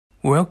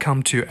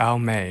Welcome to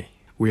Almay.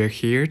 We are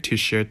here to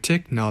share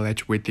tech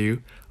knowledge with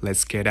you.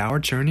 Let's get our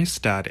journey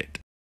started.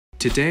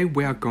 Today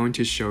we are going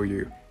to show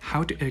you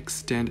how to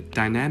extend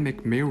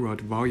dynamic mirrored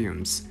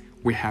volumes.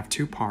 We have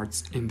two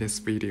parts in this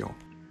video.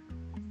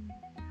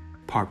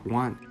 Part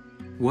 1.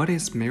 What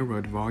is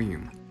mirrored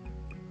volume?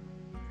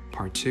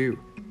 Part 2.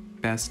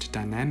 Best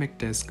dynamic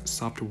disk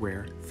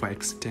software for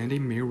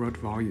extending mirrored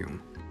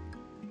volume.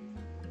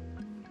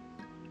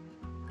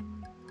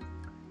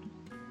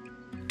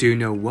 Do you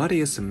know what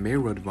is a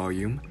mirrored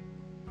volume?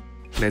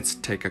 Let's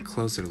take a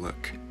closer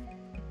look.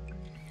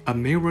 A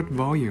mirrored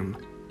volume,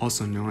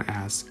 also known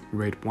as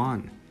RAID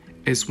 1,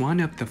 is one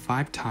of the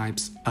 5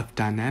 types of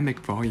dynamic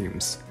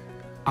volumes.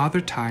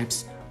 Other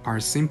types are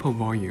simple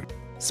volume,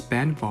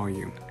 span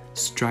volume,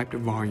 striped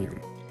volume,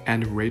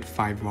 and RAID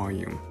 5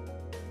 volume.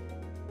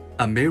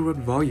 A mirrored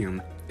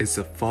volume is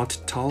a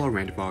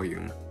fault-tolerant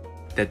volume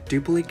that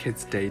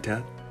duplicates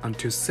data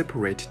onto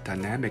separate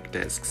dynamic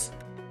disks.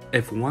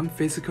 If one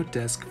physical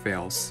disk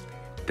fails,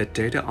 the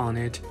data on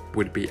it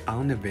would be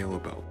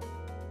unavailable,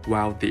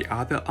 while the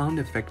other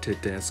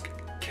unaffected disk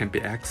can be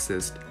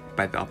accessed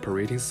by the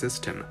operating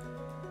system.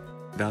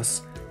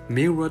 Thus,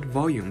 mirrored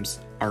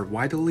volumes are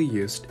widely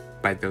used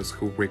by those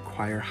who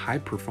require high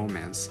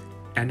performance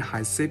and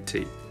high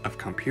safety of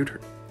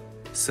computer,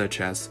 such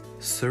as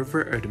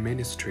server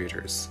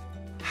administrators.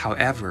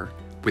 However,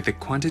 with the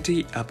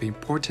quantity of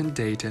important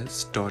data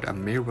stored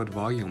on mirrored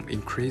volume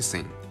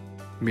increasing,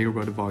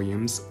 mirrored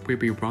volumes will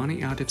be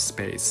running out of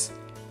space.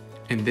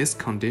 In this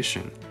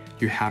condition,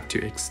 you have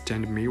to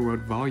extend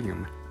mirrored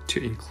volume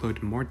to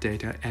include more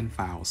data and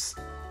files.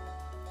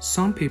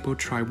 Some people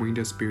try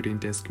Windows built-in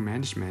disk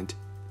management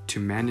to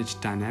manage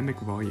dynamic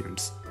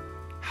volumes.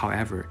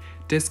 However,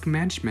 disk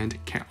management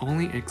can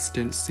only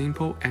extend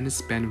simple and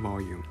span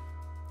volume.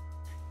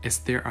 Is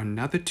there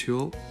another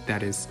tool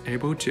that is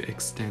able to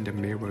extend a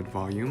mirrored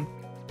volume?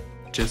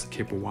 Just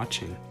keep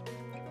watching.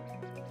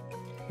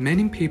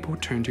 Many people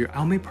turn to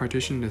Almay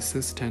Partition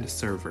Assistant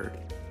Server,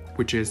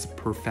 which is a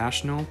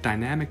professional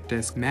dynamic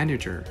disk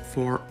manager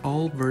for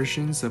all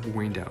versions of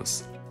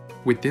Windows.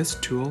 With this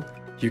tool,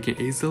 you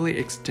can easily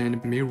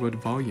extend mirrored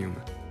volume,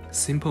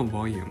 simple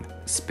volume,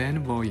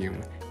 span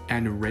volume,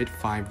 and RAID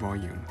 5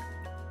 volume.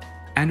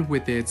 And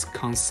with its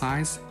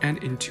concise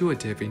and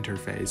intuitive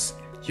interface,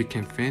 you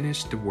can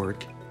finish the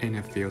work in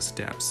a few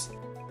steps.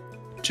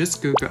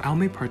 Just Google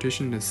Almay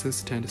Partition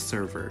Assistant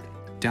Server,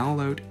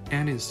 download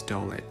and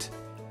install it.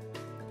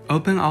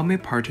 Open Almay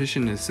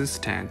Partition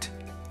Assistant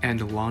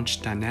and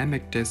launch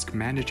Dynamic Disk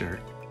Manager.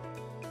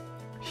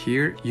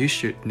 Here you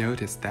should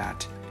notice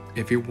that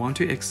if you want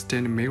to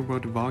extend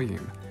mirrored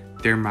volume,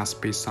 there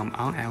must be some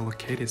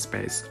unallocated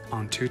space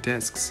on 2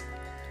 disks.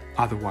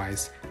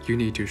 Otherwise, you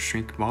need to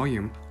shrink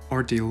volume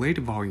or delete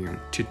volume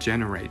to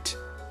generate.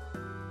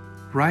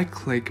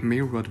 Right-click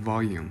Mirrored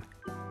Volume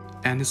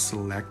and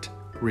select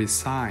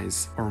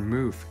Resize or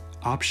Move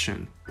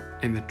option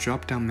in the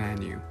drop-down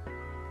menu.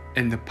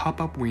 In the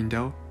pop-up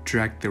window,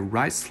 drag the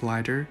right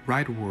slider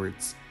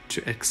rightwards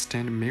to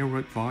extend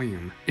mirrored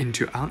volume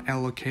into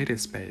unallocated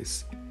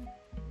space.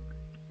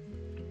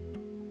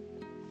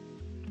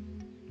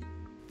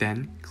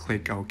 Then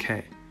click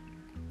OK.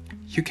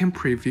 You can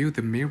preview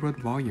the mirrored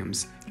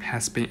volumes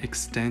has been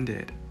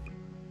extended.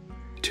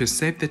 To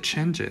save the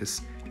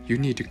changes, you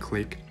need to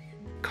click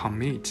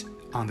Commit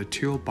on the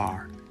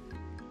toolbar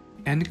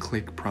and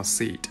click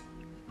Proceed.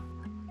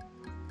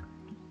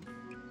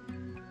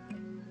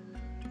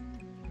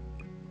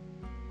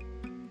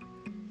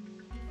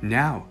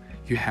 Now,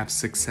 you have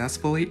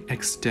successfully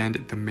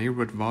extended the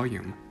mirrored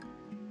volume.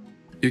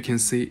 You can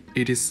see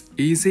it is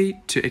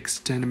easy to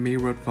extend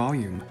mirrored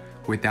volume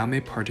with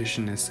Almay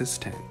Partition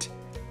Assistant,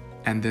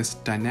 and this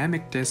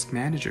Dynamic Disk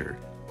Manager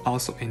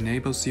also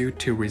enables you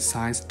to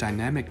resize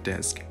dynamic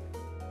disk,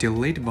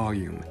 delete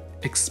volume,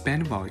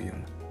 expand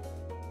volume.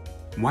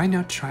 Why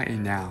not try it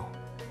now?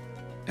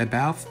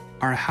 Above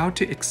are how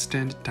to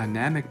extend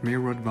dynamic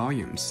mirrored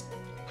volumes.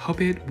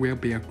 Hope it will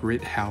be a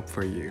great help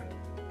for you.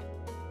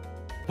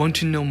 Want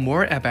to know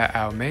more about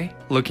Almay?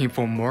 Looking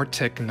for more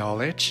tech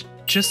knowledge?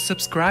 Just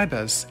subscribe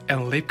us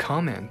and leave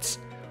comments.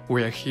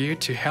 We are here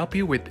to help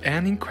you with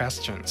any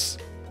questions.